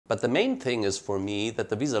But the main thing is for me that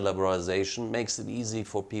the visa liberalization makes it easy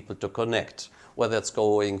for people to connect, whether it's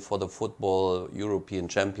going for the football European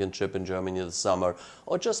Championship in Germany this summer,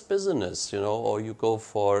 or just business, or you go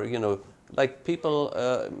for, like people,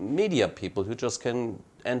 media people who just can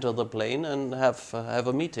enter the plane and have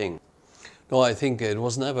a meeting. No, I think it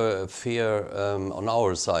was never a fear on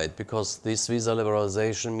our side, because this visa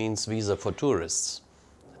liberalization means visa for tourists.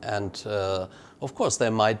 And of course, there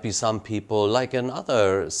might be some people, like in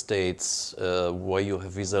other states where you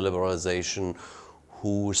have visa liberalization,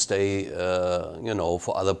 who stay,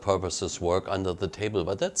 for other purposes, work under the table.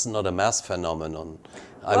 But that's not a mass phenomenon.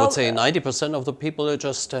 I would say 90% of the people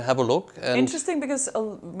just have a look. And interesting, because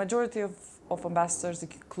a majority of ambassadors,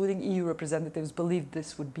 including EU representatives, believed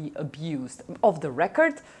this would be abused. Off the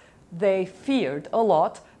record, they feared a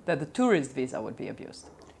lot that the tourist visa would be abused.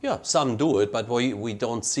 Yeah, some do it, but we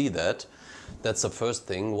don't see that. That's the first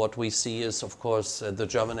thing. What we see is, of course, the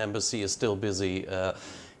German embassy is still busy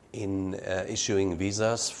in issuing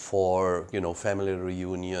visas for, family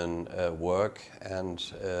reunion work. And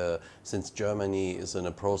since Germany is in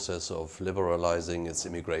a process of liberalizing its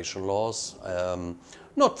immigration laws,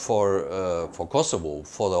 not for Kosovo,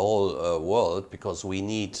 for the whole world, because we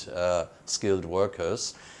need skilled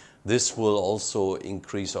workers. This will also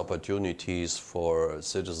increase opportunities for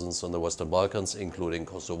citizens on the Western Balkans, including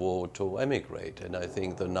Kosovo, to emigrate. And I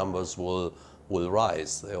think the numbers will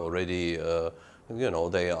rise. They already,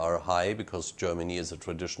 they are high, because Germany is a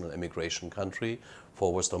traditional immigration country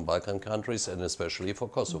for Western Balkan countries, and especially for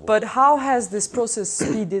Kosovo. But how has this process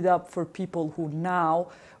speeded up for people who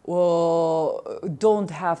now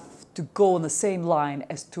don't have to go on the same line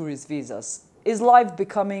as tourist visas? Is life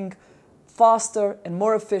becoming faster and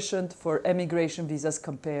more efficient for immigration visas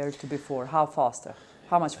compared to before? How faster?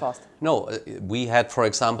 How much faster? No, we had, for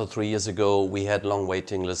example, 3 years ago, we had long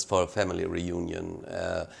waiting lists for a family reunion.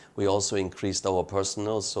 We also increased our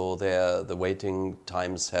personnel, so the waiting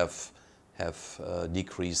times have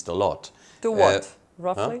decreased a lot. To what?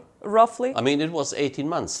 Roughly? Huh? Roughly? I mean, it was 18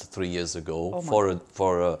 months 3 years ago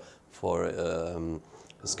for a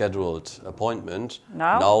scheduled appointment.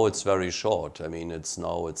 Now it's very short. I mean, it's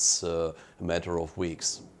a matter of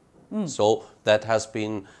weeks. So that has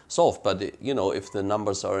been solved. But if the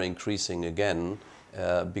numbers are increasing again,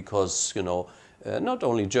 because not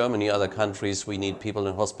only Germany, other countries, we need people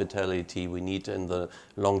in hospitality, we need in the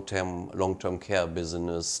long-term care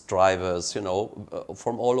business, drivers,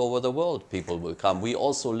 from all over the world people will come. We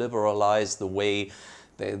also liberalize the way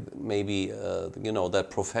maybe that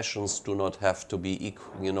professions do not have to be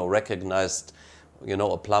recognized,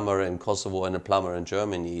 a plumber in Kosovo and a plumber in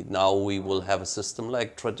Germany. Now we will have a system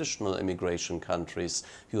like traditional immigration countries.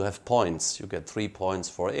 You have points. You get 3 points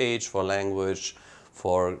for age, for language,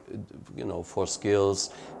 for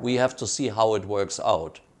skills. We have to see how it works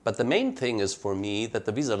out. But the main thing is for me that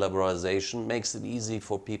the visa liberalization makes it easy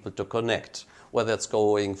for people to connect, whether it's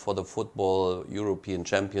going for the football European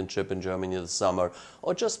Championship in Germany this summer,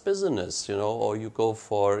 or just business, or you go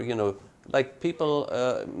for, like people,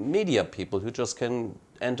 media people who just can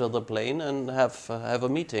enter the plane and have a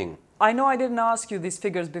meeting. I know I didn't ask you these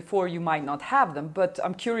figures before, you might not have them, but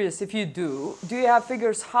I'm curious if you do. Do you have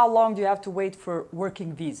figures? How long do you have to wait for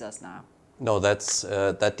working visas now? No,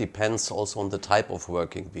 that depends also on the type of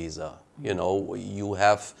working visa. You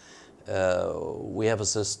have we have a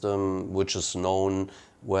system which is known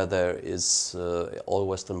where there is all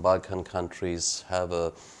Western Balkan countries have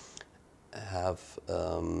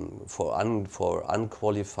for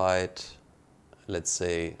unqualified, let's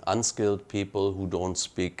say, unskilled people who don't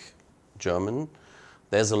speak German.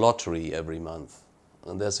 There's a lottery every month,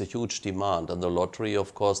 and there's a huge demand. And the lottery,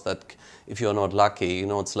 of course, that if you're not lucky,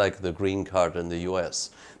 it's like the green card in the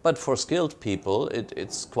US. But for skilled people,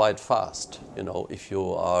 it's quite fast. If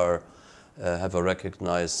you are have a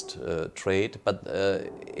recognized trade. But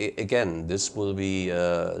again, this will be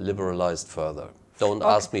liberalized further. Don't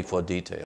ask me for details.